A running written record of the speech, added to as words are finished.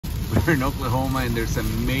We're in Oklahoma and there's a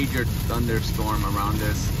major thunderstorm around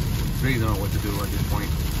us. Really don't know what to do at this point.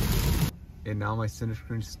 And now my center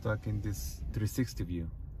screen is stuck in this 360 view.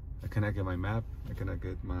 I cannot get my map. I cannot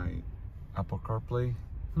get my Apple CarPlay.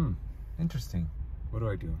 Interesting. What do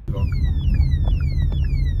I do? Go.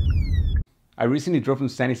 I recently drove from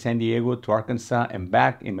sunny San Diego to Arkansas and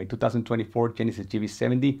back in my 2024 Genesis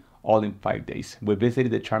GV70, all in 5 days. We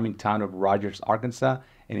visited the charming town of Rogers, Arkansas,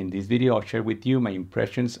 and in this video I'll share with you my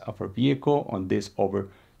impressions of our vehicle on this over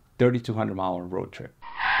 3,200 mile road trip.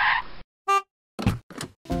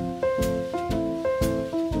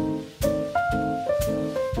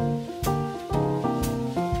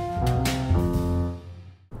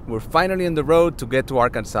 We're finally on the road to get to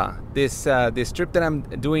Arkansas. This trip that I'm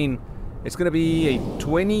doing, it's gonna be a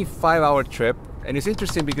 25-hour trip, and it's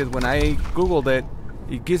interesting because when I Googled it,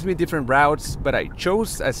 it gives me different routes, but I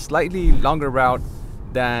chose a slightly longer route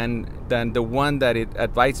than the one that it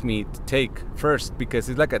advised me to take first, because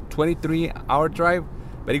it's like a 23-hour drive,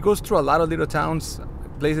 but it goes through a lot of little towns,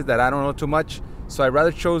 places that I don't know too much. So I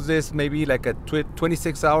rather chose this maybe like a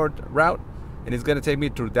 26-hour route, and it's gonna take me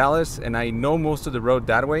through Dallas, and I know most of the road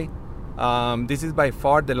that way. This is by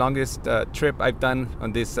far the longest trip I've done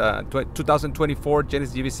on this 2024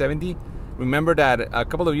 Genesis GV70. Remember that a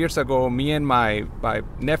couple of years ago, me and my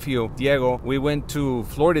nephew, Diego, we went to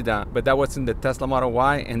Florida, but that was in the Tesla Model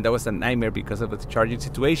Y, and that was a nightmare because of the charging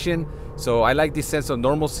situation. So I like this sense of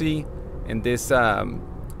normalcy and this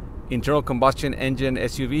internal combustion engine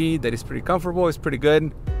SUV that is pretty comfortable, it's pretty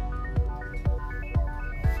good.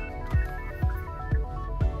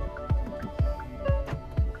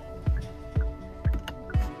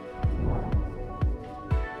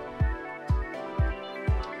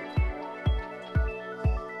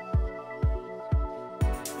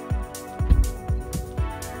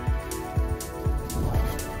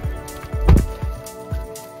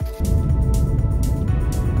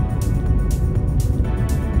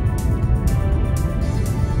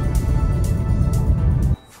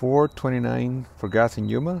 $4.29 for gas in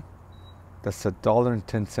Yuma. That's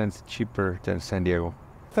 $1.10 cheaper than San Diego.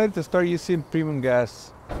 I decided to start using premium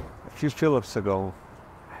gas a few fill-ups ago.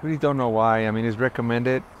 I really don't know why. I mean, it's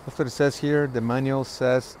recommended. That's what it says here. The manual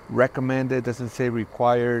says recommended, doesn't say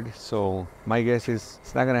required. So my guess is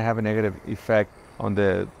it's not gonna have a negative effect on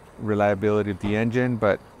the reliability of the engine,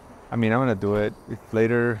 but I mean, I'm gonna do it. If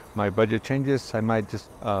later my budget changes, I might just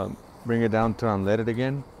bring it down to unleaded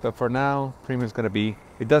again. But for now, premium is gonna be.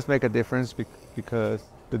 It does make a difference because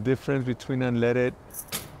the difference between unleaded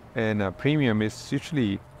and premium is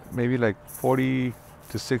usually maybe like 40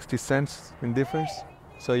 to 60 cents in difference.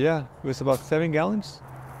 So yeah, it was about 7 gallons.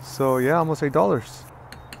 So yeah, almost $8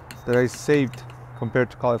 that I saved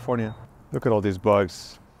compared to California. Look at all these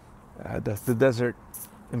bugs. That's the desert,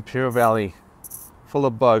 Imperial Valley, full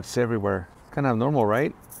of bugs everywhere. Kind of normal,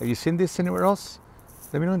 right? Have you seen this anywhere else?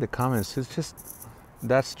 Let me know in the comments. It's just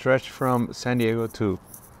that stretch from San Diego to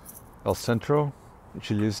El Centro. You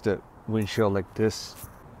should use the windshield like this.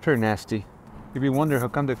 Pretty nasty. If you wonder how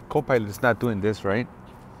come the co-pilot is not doing this, right?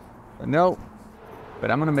 No, but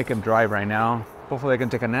I'm gonna make him drive right now. Hopefully I can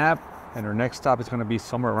take a nap, and our next stop is gonna be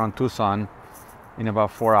somewhere around Tucson in about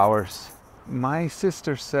 4 hours. My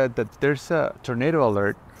sister said that there's a tornado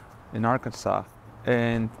alert in Arkansas,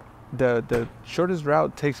 and the shortest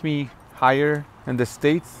route takes me higher in the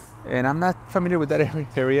States, and I'm not familiar with that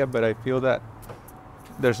area, but I feel that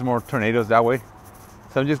there's more tornadoes that way.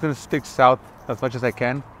 So I'm just gonna stick south as much as I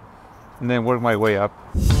can and then work my way up.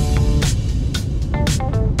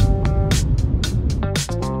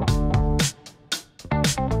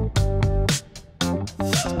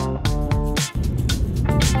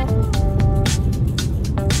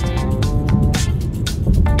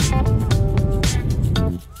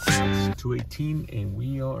 It's 2:18 and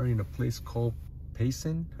we are in a place called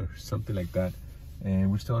Payson or something like that,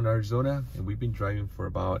 and we're still in Arizona, and we've been driving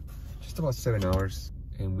for just about 7 hours,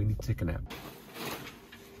 and we need to take a nap.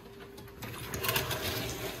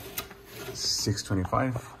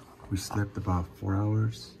 6:25. We slept about 4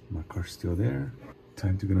 hours. My car's still there.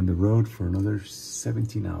 Time to get on the road for another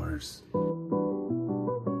 17 hours.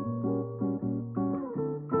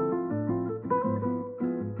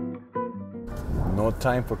 No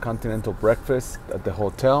time for continental breakfast at the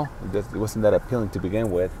hotel. It wasn't that appealing to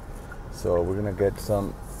begin with. So we're gonna get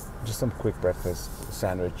just some quick breakfast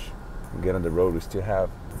sandwich and get on the road. We still have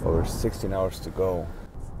over 16 hours to go.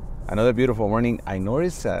 Another beautiful morning. I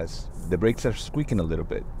noticed as the brakes are squeaking a little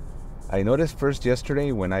bit. I noticed first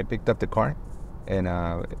yesterday when I picked up the car, and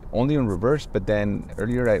only in reverse, but then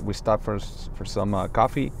earlier we stopped for some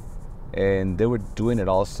coffee, and they were doing it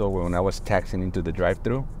also when I was taxiing into the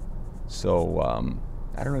drive-thru. So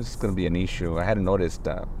I don't know if it's going to be an issue. I hadn't noticed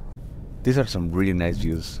that. These are some really nice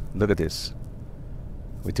views. Look at this.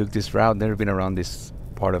 We took this route, never been around this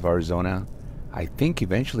part of Arizona. I think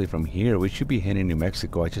eventually from here we should be heading New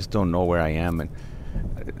Mexico. I just don't know where I am. And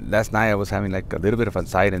last night I was having like a little bit of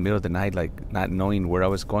anxiety in the middle of the night, like not knowing where I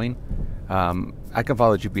was going. I can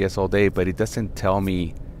follow GPS all day, but it doesn't tell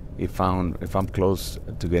me if I'm close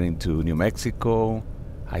to getting to New Mexico.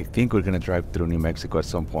 I think we're gonna drive through New Mexico at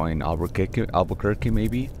some point, Albuquerque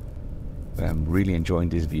maybe. But I'm really enjoying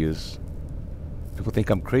these views. People think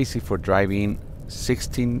I'm crazy for driving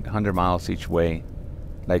 1,600 miles each way.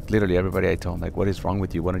 Like literally everybody I told, like, what is wrong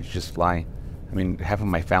with you? Why don't you just fly? I mean, half of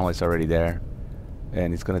my family's already there,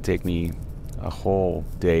 and it's gonna take me a whole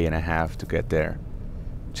day and a half to get there.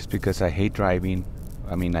 Just because I hate driving.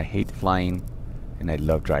 I mean, I hate flying, and I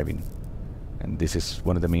love driving. And this is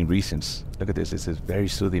one of the main reasons. Look at this. This is very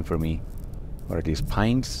soothing for me. What are these,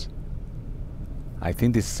 pines? I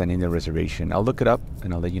think this is an Indian reservation. I'll look it up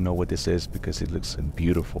and I'll let you know what this is because it looks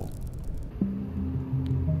beautiful.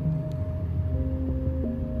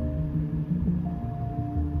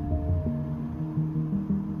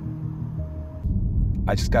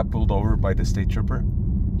 I just got pulled over by the state trooper.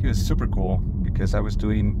 He was super cool because I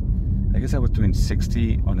guess I was doing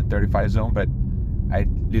 60 on the 35 zone, but I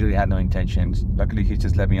literally had no intentions. Luckily, he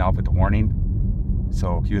just let me off with a warning.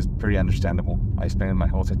 So he was pretty understandable. I explained my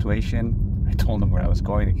whole situation. I told him where I was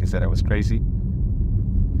going and he said I was crazy.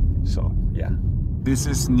 So yeah. This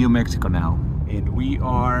is New Mexico now. And we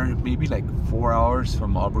are maybe like 4 hours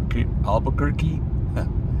from Albuquerque.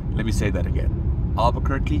 Let me say that again.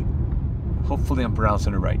 Albuquerque. Hopefully I'm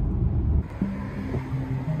pronouncing it right.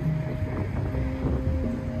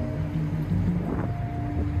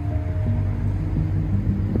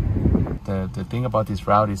 The thing about this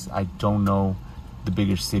route is I don't know the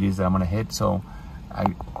bigger cities that I'm gonna hit, so I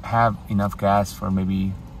have enough gas for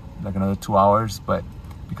maybe like another 2 hours, but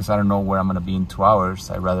because I don't know where I'm gonna be in 2 hours,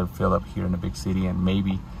 I'd rather fill up here in a big city and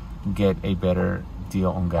maybe get a better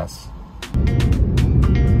deal on gas.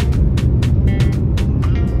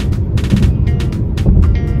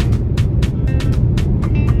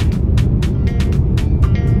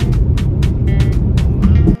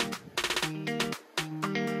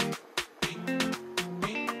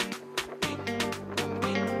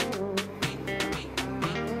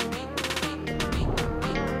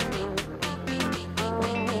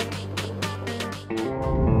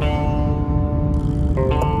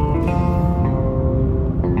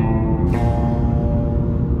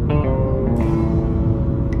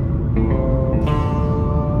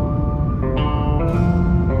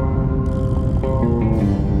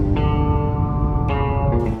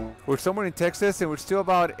 We're somewhere in Texas and we're still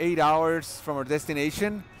about 8 hours from our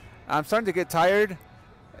destination. I'm starting to get tired,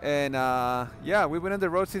 and yeah, we've been on the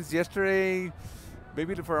road since yesterday,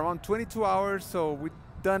 maybe for around 22 hours. So we've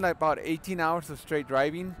done like about 18 hours of straight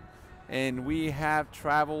driving, and we have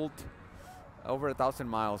traveled over 1,000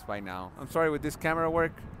 miles by now. I'm sorry with this camera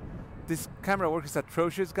work. This camera work is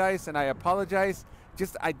atrocious, guys, and I apologize.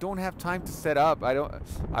 Just I don't have time to set up. I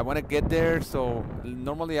want to get there, so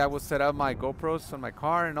normally I will set up my GoPros on my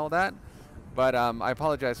car and all that, but I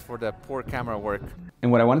apologize for the poor camera work. And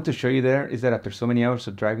what I wanted to show you there is that after so many hours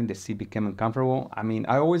of driving, the seat became uncomfortable. I mean,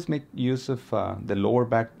 I always make use of the lower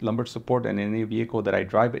back lumbar support in any vehicle that I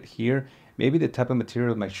drive, but here, maybe the type of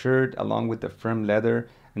material of my shirt along with the firm leather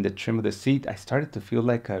and the trim of the seat, I started to feel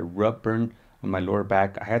like a rub burn on my lower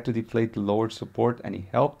back. I had to deflate the lower support and it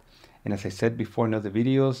helped. And as I said before in other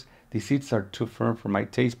videos, these seats are too firm for my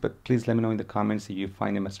taste, but please let me know in the comments if you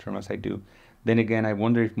find them as firm as I do. Then again, I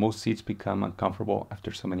wonder if most seats become uncomfortable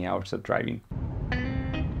after so many hours of driving.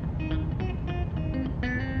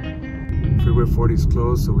 Freeway 40 is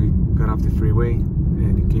closed, so we got off the freeway,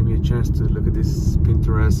 and it gave me a chance to look at this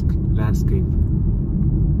picturesque landscape.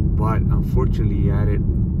 But unfortunately, it added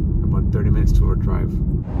about 30 minutes to our drive.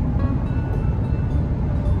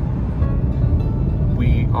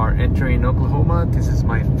 We are entering Oklahoma. This is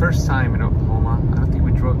my first time in Oklahoma. I don't think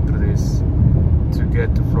we drove through this to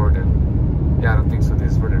get to Florida. Yeah, I don't think so.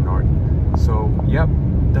 This is further north. So, yep,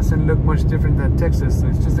 doesn't look much different than Texas.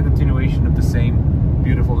 It's just a continuation of the same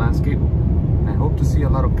beautiful landscape. And I hope to see a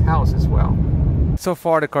lot of cows as well. So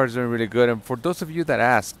far, the car is doing really good. And for those of you that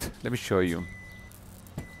asked, let me show you.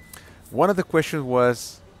 One of the questions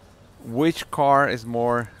was, which car is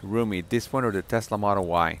more roomy, this one or the Tesla Model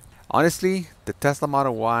Y? Honestly, the Tesla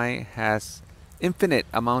Model Y has infinite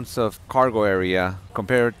amounts of cargo area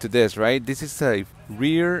compared to this, right? This is a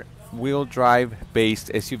rear wheel drive based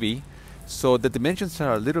SUV, so the dimensions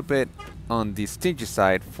are a little bit on the stingy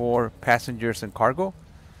side for passengers and cargo.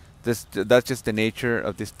 That's just the nature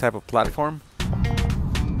of this type of platform.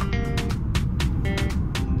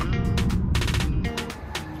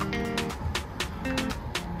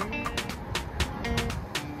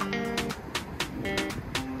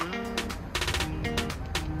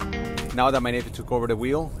 Now that my nephew took over the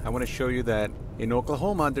wheel, I want to show you that in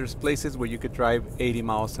Oklahoma, there's places where you could drive 80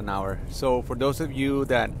 miles an hour. So for those of you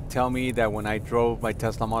that tell me that when I drove my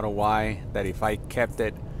Tesla Model Y, that if I kept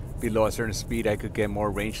it below a certain speed, I could get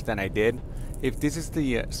more range than I did. If this is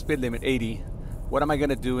the speed limit 80, what am I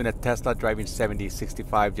gonna do in a Tesla driving 70,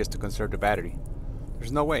 65 just to conserve the battery?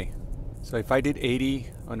 There's no way. So if I did 80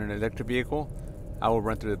 on an electric vehicle, I will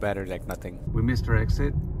run through the battery like nothing. We missed our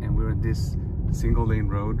exit and we're on this single lane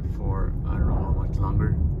road for I don't know how much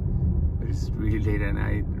longer. But it's really late at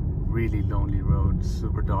night, really lonely road,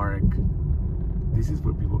 super dark. This is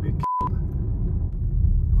where people get killed.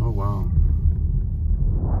 Oh wow.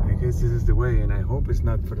 I guess this is the way, and I hope it's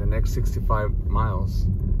not for the next 65 miles.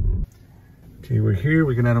 Okay, we're here.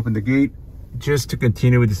 We're gonna open the gate just to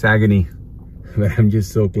continue with this agony. But I'm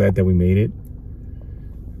just so glad that we made it.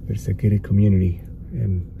 But it's a gated community.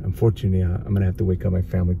 And unfortunately, I'm gonna have to wake up my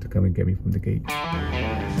family to come and get me from the gate.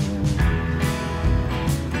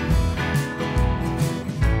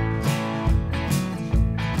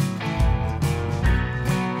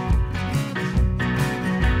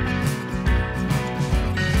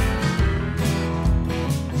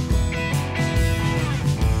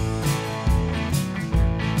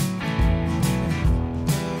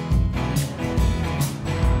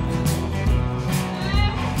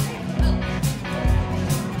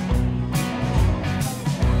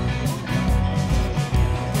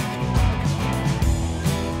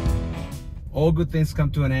 All good things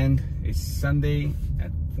come to an end. It's Sunday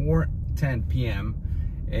at 4:10 p.m.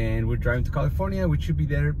 and we're driving to California. We should be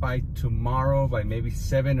there by tomorrow by maybe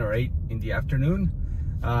 7 or 8 in the afternoon.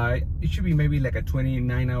 It should be maybe like a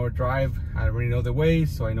 29-hour drive. I already know the way,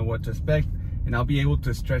 so I know what to expect, and I'll be able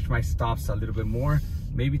to stretch my stops a little bit more,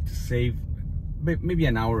 maybe to save maybe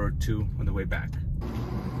an hour or two on the way back.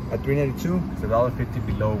 At 392, it's $1.50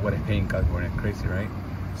 below what I pay in California. Crazy, right?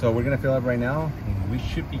 So we're gonna fill up right now, and we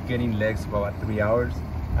should be getting legs for about 3 hours.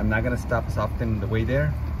 I'm not gonna stop as often on the way there,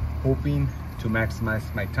 hoping to maximize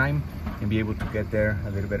my time and be able to get there a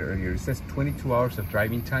little bit earlier. It says 22 hours of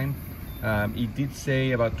driving time. It did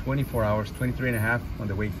say about 24 hours, 23 and a half on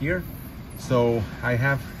the way here. So I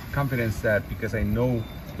have confidence that because I know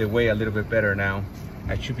the way a little bit better now,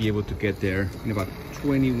 I should be able to get there in about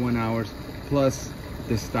 21 hours plus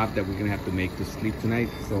the stop that we're gonna have to make to sleep tonight.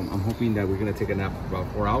 So I'm hoping that we're gonna take a nap for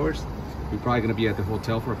about 4 hours. We're probably gonna be at the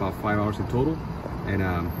hotel for about 5 hours in total, and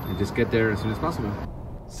just get there as soon as possible.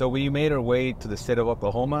 So we made our way to the state of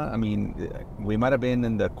Oklahoma. I mean, we might have been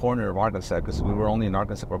in the corner of Arkansas because we were only in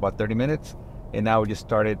Arkansas for about 30 minutes, and now we just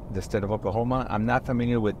started the state of Oklahoma. I'm not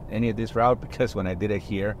familiar with any of this route because when I did it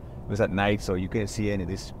here, it was at night, so you couldn't see any of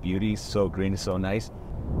this beauty. So green, so nice.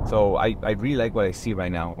 So I really like what I see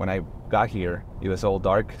right now. When I got here, it was all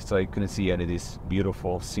dark, so I couldn't see any of this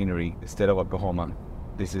beautiful scenery. The state of Oklahoma.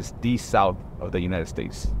 This is the south of the United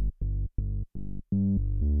States.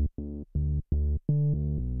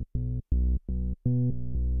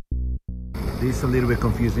 This is a little bit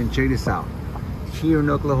confusing. Check this out. Here in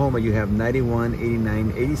Oklahoma, you have 91,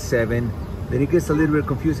 89, 87. Then it gets a little bit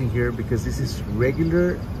confusing here because this is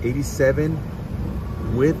regular 87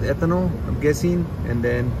 with ethanol, I'm guessing, and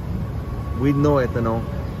then with no ethanol.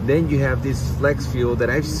 Then you have this flex fuel that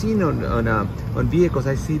I've seen on vehicles.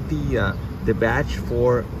 I see the badge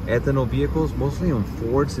for ethanol vehicles, mostly on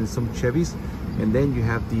Fords and some Chevys. And then you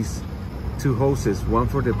have these two hoses, one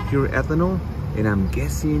for the pure ethanol, and I'm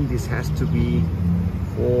guessing this has to be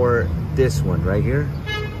for this one right here.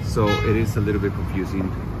 So it is a little bit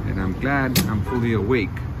confusing, and I'm glad I'm fully awake.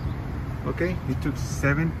 Okay, it took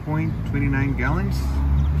 7.29 gallons,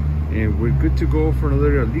 and we're good to go for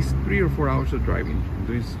another at least 3 or 4 hours of driving. I'm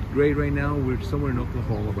doing great right now. We're somewhere in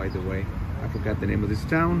Oklahoma, by the way. I forgot the name of this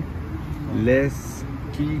town. Let's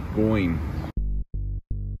keep going.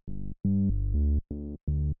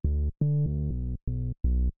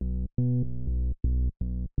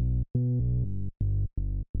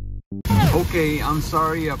 Okay, I'm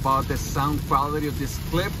sorry about the sound quality of this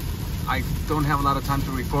clip. I don't have a lot of time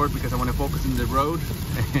to record because I want to focus on the road,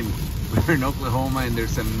 and we're in Oklahoma and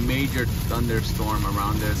there's a major thunderstorm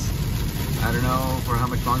around us. I don't know for how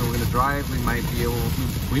much longer we're going to drive.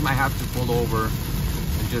 We might have to pull over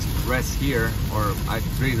and just rest here, or I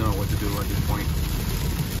really don't know what to do at this point.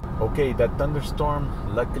 Okay, that thunderstorm,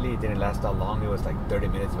 luckily it didn't last that long. It was like 30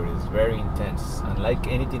 minutes, but it was very intense. Unlike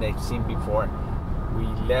anything I've seen before, we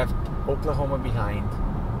left Oklahoma behind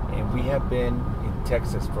and we have been in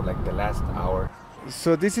Texas for like the last hour.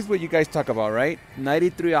 So this is what you guys talk about, right?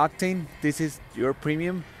 93 octane, this is your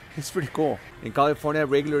premium. It's pretty cool. In California,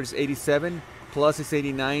 regular is 87, plus is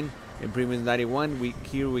 89, and premium is 91.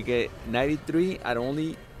 Here we get 93 at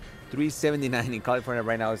only $3.79 in California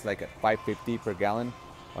right now. It's like at $5.50 per gallon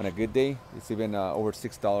on a good day. It's even over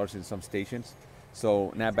 $6 in some stations,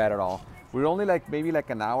 so not bad at all. We're only like maybe like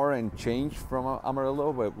an hour and change from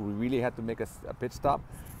Amarillo, but we really had to make a pit stop.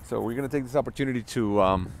 So we're gonna take this opportunity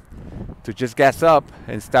to just gas up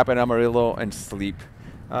and stop at Amarillo and sleep.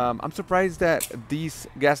 I'm surprised that this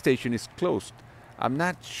gas station is closed. I'm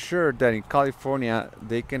not sure that in California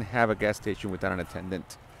they can have a gas station without an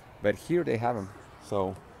attendant, but here they have them.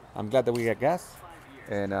 So I'm glad that we got gas,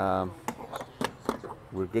 and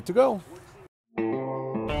we're good to go.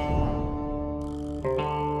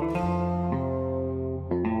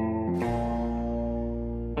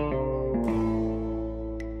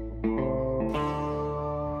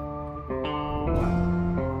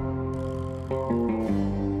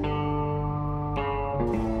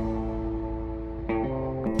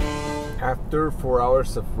 After 4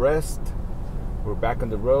 hours of rest, we're back on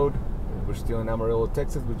the road. We're still in Amarillo,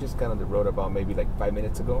 Texas. We just got on the road about maybe like 5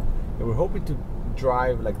 minutes ago, and we're hoping to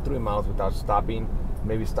drive like 3 miles without stopping.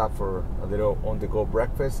 Maybe stop for a little on-the-go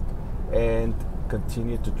breakfast, and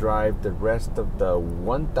continue to drive the rest of the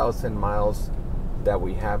 1,000 miles that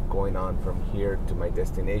we have going on from here to my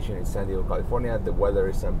destination in San Diego, California. The weather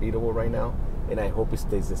is unbeatable right now, and I hope it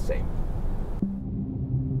stays the same.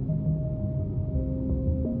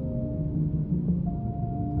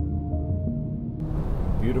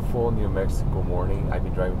 Beautiful New Mexico morning. I've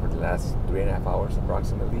been driving for the last 3.5 hours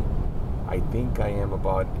approximately. I think I am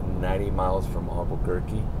about 90 miles from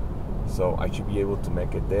Albuquerque, so I should be able to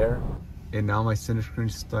make it there. And now my center screen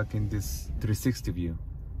is stuck in this 360 view.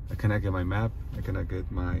 I cannot get my map. I cannot get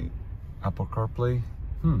my Apple CarPlay.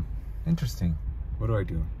 Interesting. What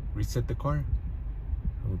do? Reset the car?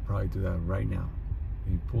 I will probably do that right now.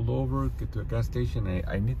 You pull over, get to a gas station.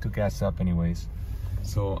 I need to gas up anyways.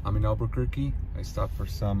 So I'm in Albuquerque. I stopped for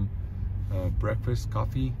some breakfast,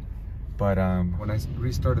 coffee, but when I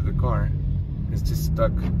restarted the car, it's just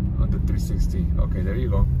stuck on the 360. Okay, there you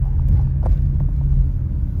go.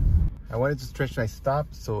 I wanted to stretch my stop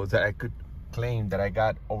so that I could claim that I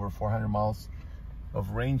got over 400 miles of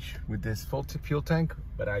range with this full fuel tank,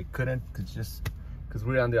 but I couldn't because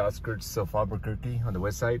we're on the outskirts of Albuquerque on the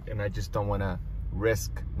west side, and I just don't want to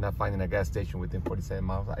risk not finding a gas station within 47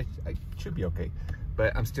 miles. I should be okay,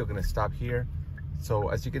 but I'm still gonna stop here. So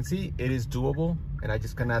as you can see, it is doable, and I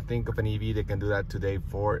just cannot think of an EV that can do that today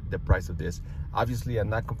for the price of this. Obviously, I'm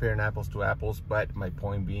not comparing apples to apples, but my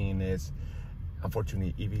point being is,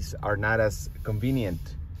 unfortunately, EVs are not as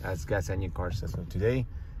convenient as gas engine cars as of today.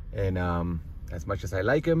 And as much as I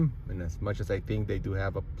like them, and as much as I think they do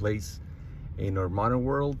have a place in our modern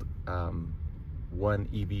world, one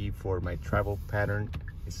EV for my travel pattern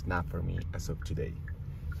is not for me as of today.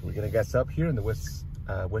 So we're gonna gas up here in the west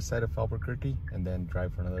side of Albuquerque, and then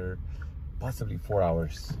drive for another possibly 4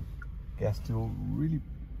 hours. Gas still really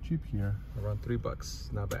cheap here, around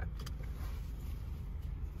 $3, not bad.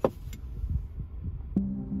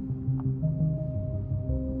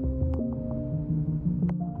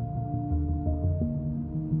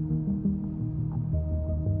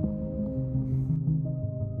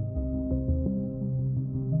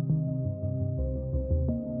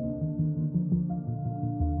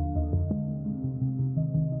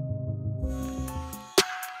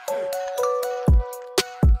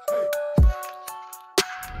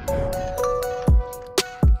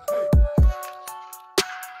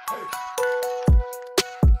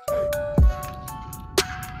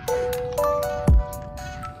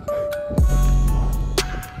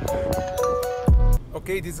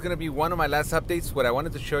 Okay, this is gonna be one of my last updates. What I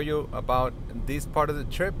wanted to show you about this part of the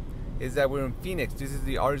trip is that we're in Phoenix. This is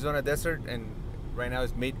the Arizona desert, and right now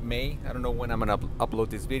it's mid-May. I don't know when I'm gonna upload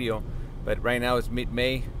this video, but right now it's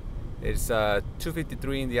mid-May. It's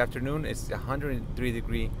 2:53 in the afternoon. It's 103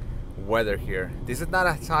 degree weather here. This is not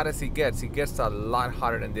as hot as it gets. It gets a lot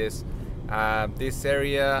hotter than this. This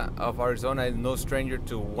area of Arizona is no stranger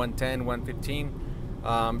to 110,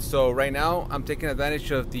 115. So right now I'm taking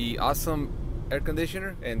advantage of the awesome air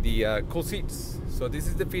conditioner and the cool seats. So this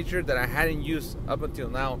is the feature that I hadn't used up until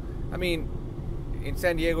now. I mean, in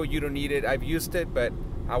San Diego you don't need it. I've used it, but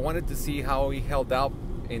I wanted to see how it held out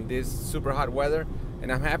in this super hot weather,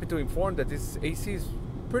 and I'm happy to inform that this AC is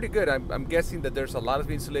pretty good. I'm guessing that there's a lot of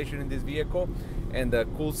insulation in this vehicle, and the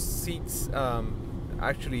cool seats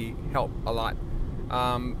actually help a lot.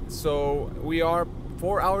 So we are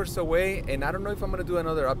 4 hours away, and I don't know if I'm gonna do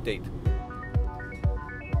another update.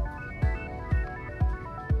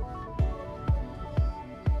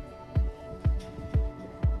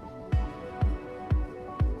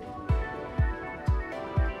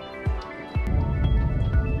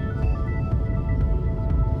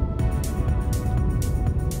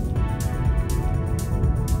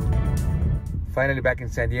 finally back in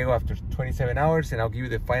San Diego after 27 hours, and I'll give you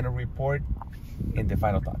the final report and the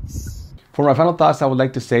final thoughts. For my final thoughts, I would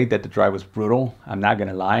like to say that the drive was brutal. I'm not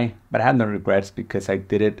gonna lie, but I have no regrets because I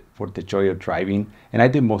did it for the joy of driving, and I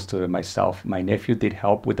did most of it myself. My nephew did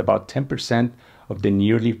help with about 10% of the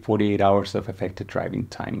nearly 48 hours of effective driving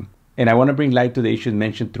time. And I want to bring light to the issues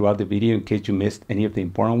mentioned throughout the video in case you missed any of the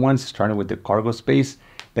important ones, starting with the cargo space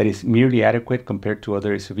that is merely adequate compared to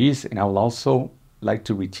other SUVs. And I will also like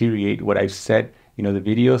to reiterate what I've said in other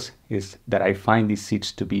videos, is that I find these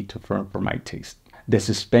seats to be too firm for my taste. The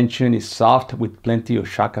suspension is soft with plenty of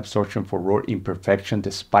shock absorption for road imperfection,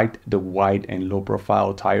 despite the wide and low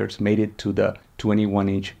profile tires made it to the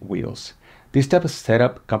 21-inch wheels. This type of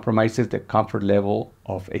setup compromises the comfort level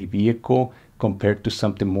of a vehicle compared to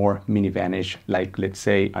something more minivanish, like let's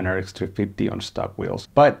say an RX 350 on stock wheels.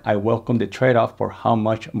 But I welcome the trade-off for how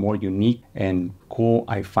much more unique and cool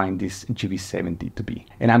I find this GV70 to be.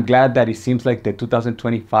 And I'm glad that it seems like the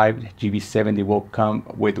 2025 GV70 will come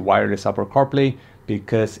with wireless Apple CarPlay,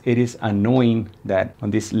 because it is annoying that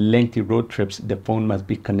on these lengthy road trips, the phone must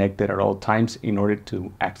be connected at all times in order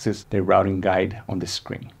to access the routing guide on the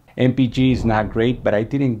screen. MPG is not great, but I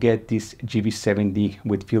didn't get this GV70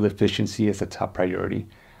 with fuel efficiency as a top priority.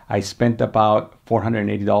 I spent about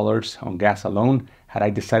 $480 on gas alone. Had I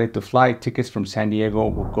decided to fly, tickets from San Diego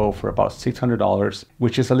will go for about $600,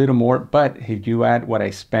 which is a little more, but if you add what I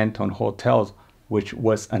spent on hotels, which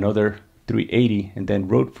was another $380, and then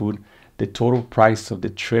road food, the total price of the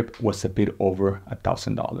trip was a bit over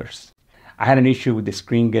 $1,000. I had an issue with the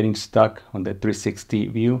screen getting stuck on the 360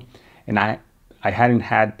 view, and I hadn't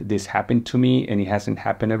had this happen to me, and it hasn't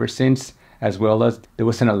happened ever since, as well as there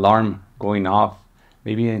was an alarm going off,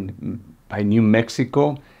 maybe by New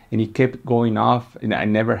Mexico, and it kept going off, and I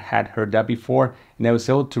never had heard that before, and I was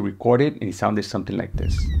able to record it, and it sounded something like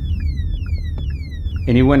this.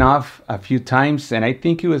 And it went off a few times, and I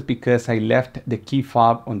think it was because I left the key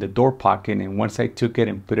fob on the door pocket, and once I took it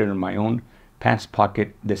and put it in my own pants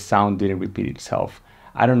pocket, the sound didn't repeat itself.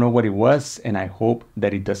 I don't know what it was, and I hope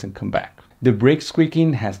that it doesn't come back. The brake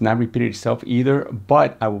squeaking has not repeated itself either,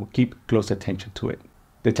 but I will keep close attention to it.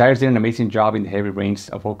 The tires did an amazing job in the heavy rains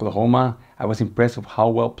of Oklahoma. I was impressed with how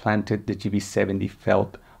well planted the GV70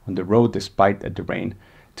 felt on the road despite the rain.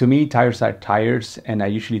 To me, tires are tires, and I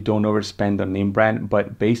usually don't overspend on name brand,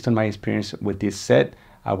 but based on my experience with this set,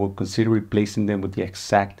 I will consider replacing them with the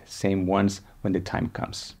exact same ones when the time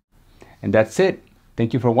comes. And that's it.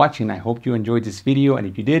 Thank you for watching. I hope you enjoyed this video, and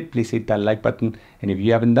if you did, please hit that like button, and if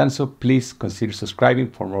you haven't done so, please consider subscribing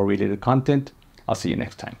for more related content. I'll see you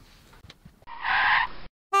next time.